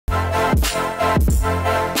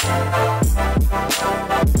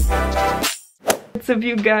What's up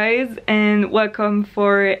you guys, and welcome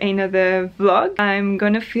for another vlog. I'm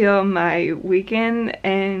gonna film my weekend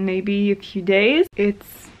and maybe a few days.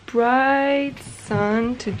 It's bright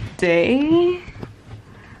sun today.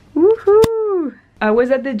 Woohoo! I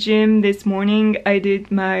was at the gym this morning. I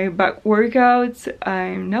did my back workouts.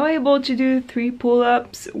 I'm now able to do 3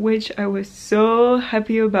 pull-ups, which I was so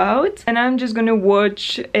happy about. And I'm just gonna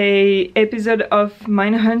watch a episode of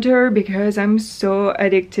Mindhunter because I'm so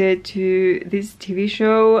addicted to this TV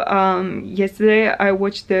show. Yesterday I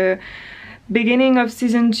watched the beginning of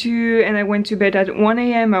season 2 and I went to bed at 1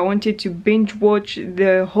 AM. I wanted to binge watch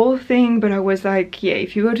the whole thing, but I was like, yeah,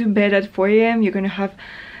 if you go to bed at 4 AM, you're gonna have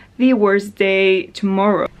the worst day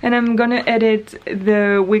tomorrow. And I'm gonna edit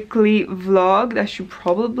the weekly vlog that should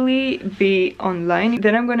probably be online.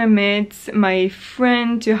 Then I'm gonna meet my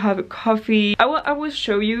friend to have a coffee. I will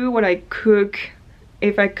show you what I cook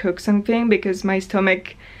if I cook something, because my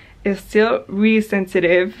stomach is still really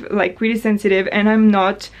sensitive, and I'm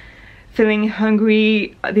not feeling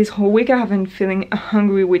hungry. This whole week I haven't feeling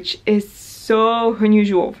hungry, which is so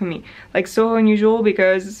unusual for me. Like so unusual,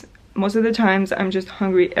 because most of the times I'm just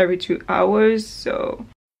hungry every 2 hours, so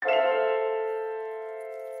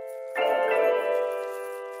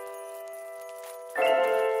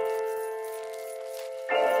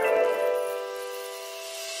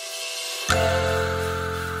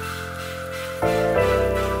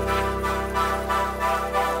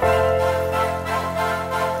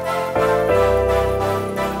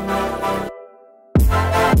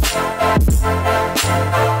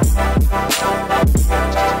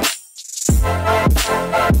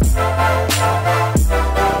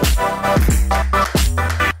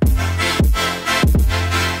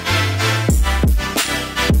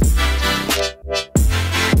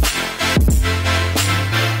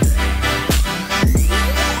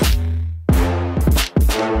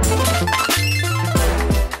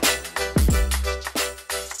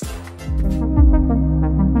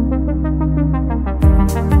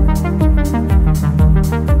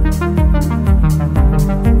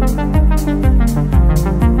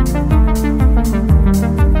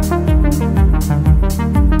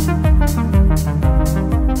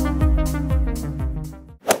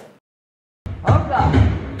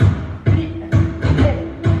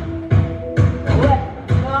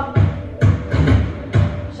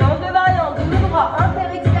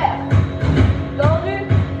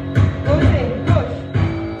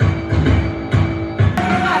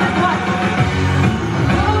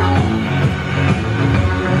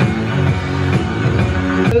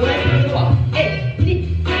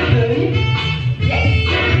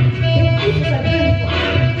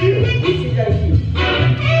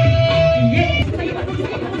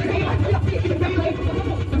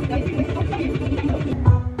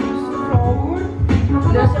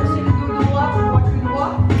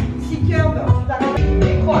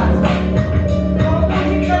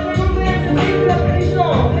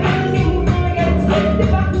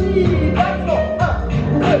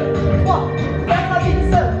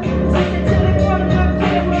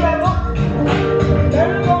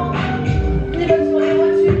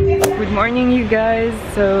you guys.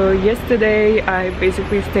 So yesterday I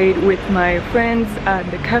basically stayed with my friends at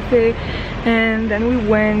the cafe, and then we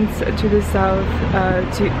went to the south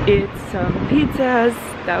to eat some pizzas.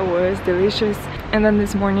 That was delicious. And then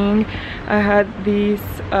this morning I had this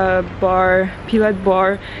Pilates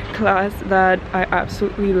Barre class that I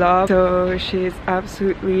absolutely love. So she's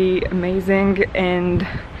absolutely amazing, and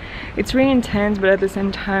it's really intense, but at the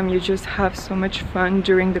same time you just have so much fun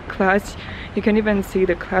during the class. You can even see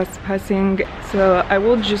the class passing. So I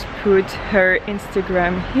will just put her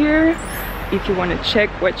Instagram here if you want to check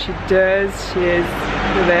what she does. She is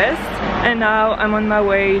the best. And now I'm on my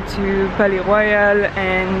way to Palais Royal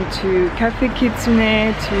and to Café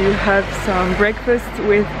Kitsuné to have some breakfast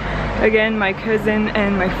with, again, my cousin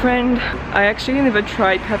and my friend. I actually never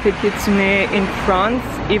tried Café Kitsuné in France,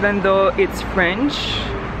 even though it's French,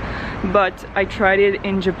 but I tried it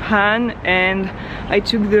in Japan, and I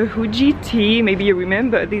took the Huji tea. Maybe you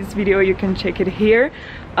remember this video, you can check it here.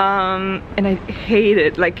 And I hate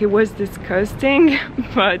it, like it was disgusting.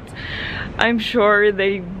 But I'm sure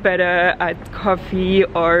they better add coffee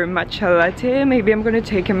or matcha latte. Maybe I'm gonna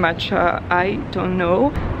take a matcha, I don't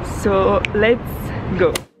know. So let's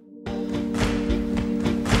go.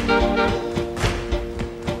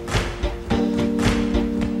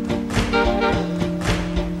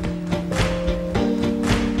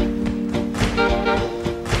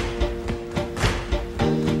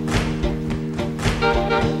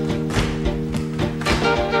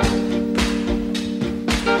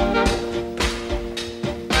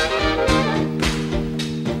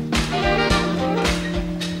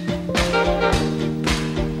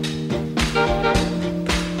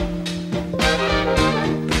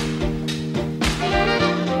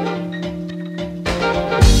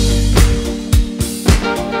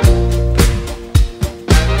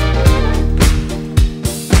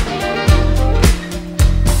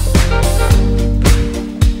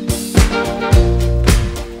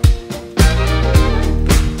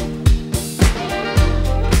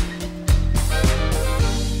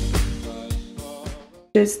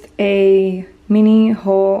 Just a mini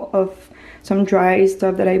haul of some dry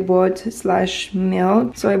stuff that I bought slash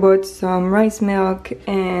milk. So I bought some rice milk,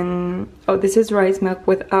 and oh, this is rice milk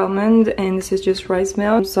with almond, and this is just rice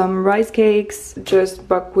milk. Some rice cakes, just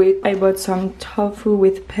buckwheat. I bought some tofu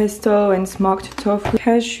with pesto and smoked tofu.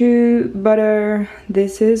 Cashew butter.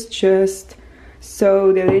 This is just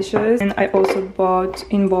so delicious. And I also bought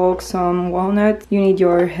in bulk some walnuts. You need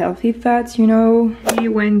your healthy fats, you know. We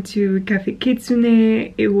went to Café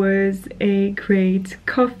Kitsuné. It was a great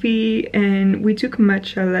coffee, and we took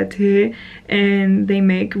matcha latte, and they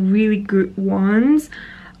make really good ones.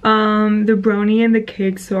 The brownie and the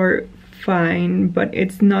cakes are fine, but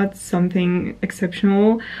it's not something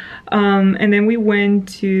exceptional. And then we went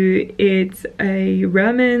to eat a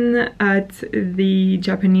ramen at the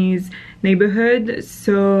Japanese neighborhood.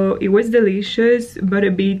 So it was delicious, but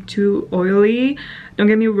a bit too oily. Don't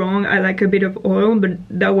get me wrong, I like a bit of oil, but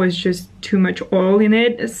that was just too much oil in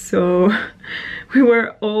it. So we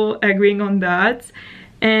were all agreeing on that.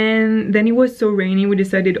 And then it was so rainy, we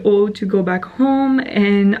decided all to go back home,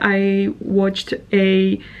 and I watched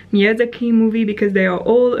a Miyazaki movie because they are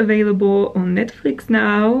all available on Netflix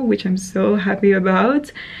now, which I'm so happy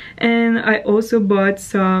about. And I also bought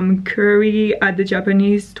some curry at the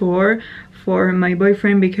Japanese store for my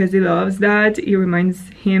boyfriend because he loves that. It reminds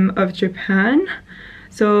him of Japan.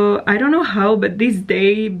 So I don't know how, but this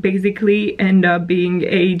day basically ended up being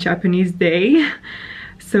a Japanese day.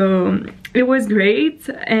 So it was great,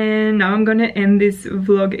 and now I'm gonna end this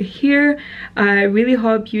vlog here. I really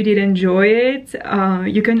hope you did enjoy it.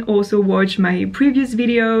 You can also watch my previous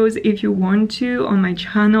videos if you want to on my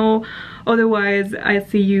channel. Otherwise, I'll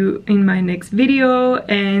see you in my next video,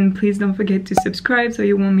 and please don't forget to subscribe so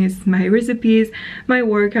you won't miss my recipes, my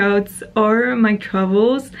workouts, or my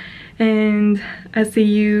travels. And I'll see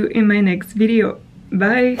you in my next video.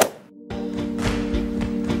 Bye!